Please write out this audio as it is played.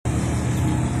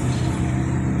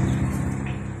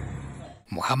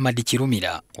Mohammed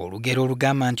Kirumira olugero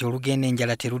olugamba nti olugenda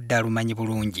enjala terudda alumanyi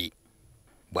bulungi.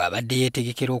 Bwabadde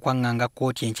yeetegekera okwaŋŋanga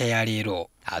kkooti enkya ya leero,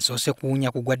 asoose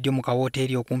kuwunya kugwa ddyo mu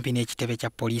kawooteri okumpi n'ekitebe kya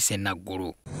poliisi e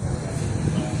Naguru.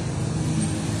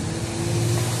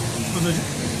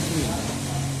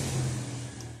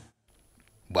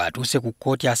 Bw'atuuse ku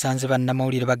kkooti asanze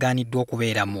bannamawulire bagaaniddwa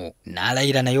okubeeramu,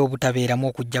 n'alayira naye obutabeeramu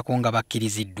okujjako nga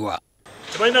bakiriziddwa.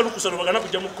 Tebalina lukusa lubagana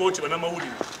kujja mu kkooti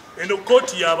bannamawulire. Eno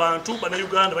kkooti y'abantu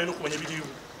bannayuganda balina okumanya ebiriwo.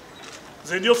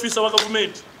 Nze ndi ofiisa wa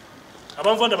gavumenti,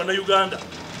 abamuvanda bannayuganda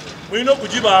mulina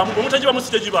okugibaamu, bwe mutagibaamu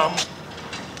sijja gibaamu.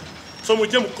 So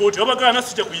mujje mu kkooti, wabagaana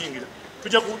sijja kuyingira,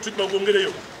 tujja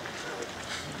bagwongereyo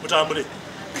mutambule.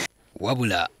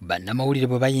 Wabula bannamawulire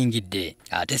bwe bayingidde,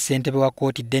 ate ssentebe wa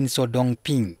kkooti Dennis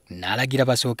Odongping n'alagira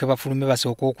basooke bafulume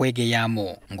basooke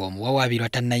okwegeyaamu ng'omuwawaabirwa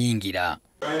tannayingira.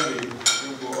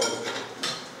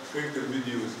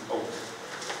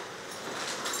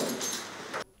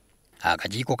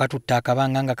 Akakiiko katutte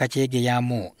akabanga nga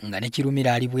kakyegeyaamu nga ne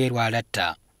Kirumira ali bweru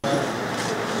alatta.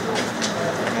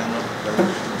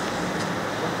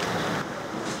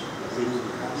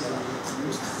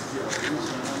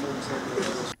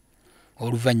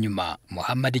 Oluvanyuma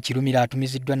Mohammed Kirumira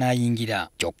atumiziddwa n'ayingira,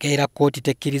 kyokka era kkooti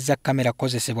tekkiriza kamera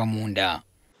kukozesebwa munda.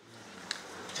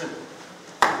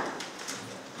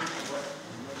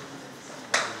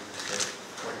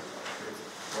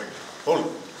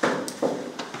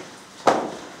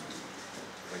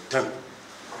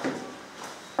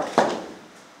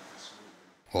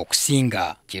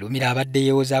 Okusinga Kirumira abadde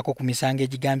yeewozaako ku misango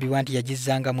egigambibwa nti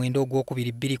yagizzanga mwenda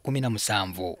ogwokubiri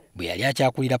 2017 bwe yali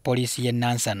akyakulira poliisi y'e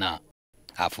Nansana.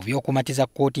 Afubye okumatiza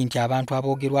kkooti nti abantu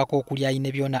aboogerwako okuli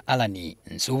Ayine Byona Alani,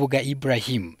 Nsubuga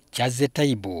Ibrahim, Kyazze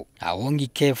Taibu, Awongi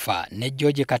Kefa ne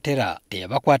George Katera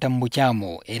teyabakwata mu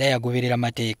bukyamu era yagoberera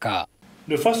mateeka.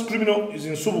 The first criminal is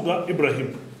Nsubuga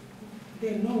Ibrahim.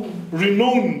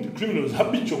 Renowned criminals,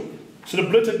 habitual,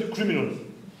 celebrated criminals.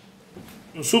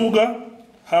 Nsubuga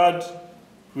had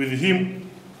with him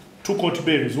 2 court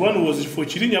bails. One was for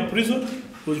Chirinya prison,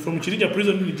 was from Chirinya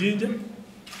prison in Jinja.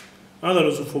 Another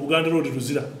was for Buganda Road to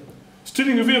Zira.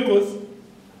 Stealing vehicles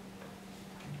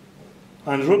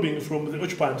and robbing from the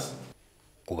occupants.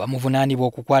 Kuba muvunaanibwa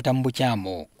okukwata mu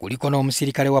bukyamu kuliko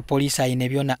n'omusirikale wa poliisi Ayine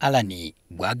Byona Alani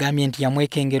bw'agambye nti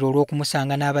yamwekengera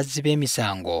olw'okumusanga n'abazzi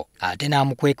b'emisango ate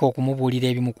n'amukweka okumubuulira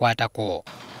ebimukwatako.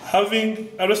 Having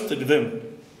arrested them,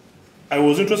 I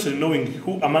was interested in knowing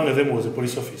who among them was a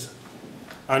police officer,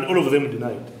 and all of them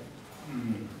denied.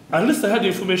 At least I had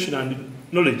information and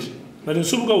knowledge that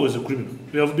Nsubuga was a criminal.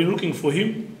 We have been looking for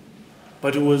him,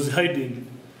 but he was hiding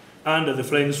under the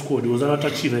flying squad. He was an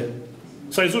attaché there.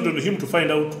 So I sought on him to find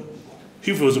out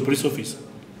if he was a police officer.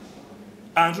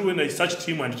 And when I searched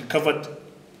him and recovered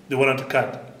the warrant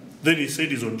card, then he said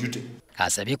he's on duty.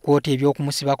 Asabye kkooti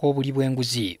eby'okumusibako obuli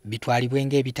bw'enguzi bitwalibwe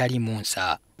ng'ebitali mu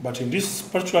nsa. But in this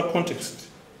particular context,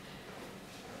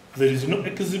 there is no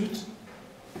exhibit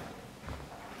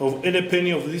of any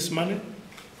penny of this money.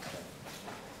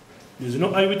 There is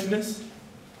no eyewitness.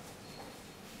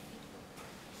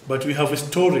 But we have a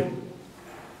story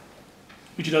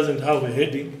which doesn't have a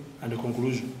heading and a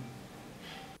conclusion.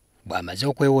 Bw'amaze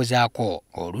okwewozaako,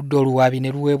 oludda oluwaabi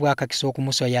ne luweebwa akakisa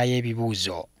okumusoyaayo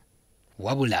ebibuuzo.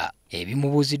 Wabula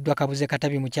ebimubuuziddwa kabuze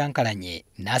katabi mu kyankalanye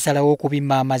n'asalawo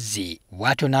okubimma amazzi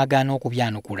bw'atyo n'agaana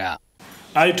okubyanukula.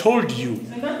 I told you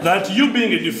that you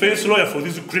being a defense lawyer for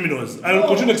these criminals, I will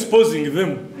continue exposing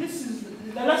them.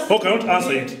 Oh, I cannot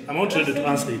answer it. I'm not ready to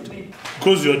answer it.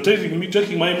 Because you are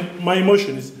taking my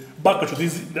emotions back to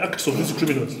the acts of these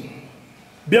criminals.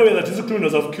 Be aware that these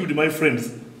criminals have killed my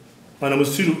friends, and I'm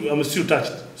still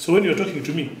touched. So when you're talking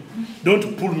to me,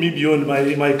 don't pull me beyond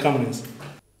my calmness.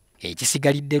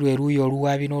 Ekisigalidde lwe luuyi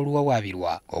oluwaabi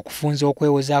n'oluwawaabirwa okufunza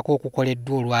okwewozaako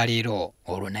okukoleddwa olwaleero,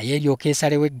 olwo naye eryoka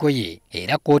esalewo eggoye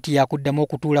era kkooti yakuddamu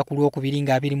okutuula ku Lwokubiri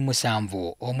nga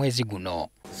 27 omwezi guno.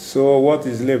 So what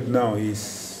is left now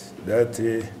is that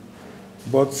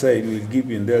both sides will give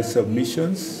in their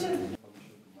submissions.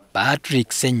 Patrick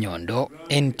Ssenyondo,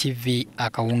 NTV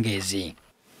Akawungeezi.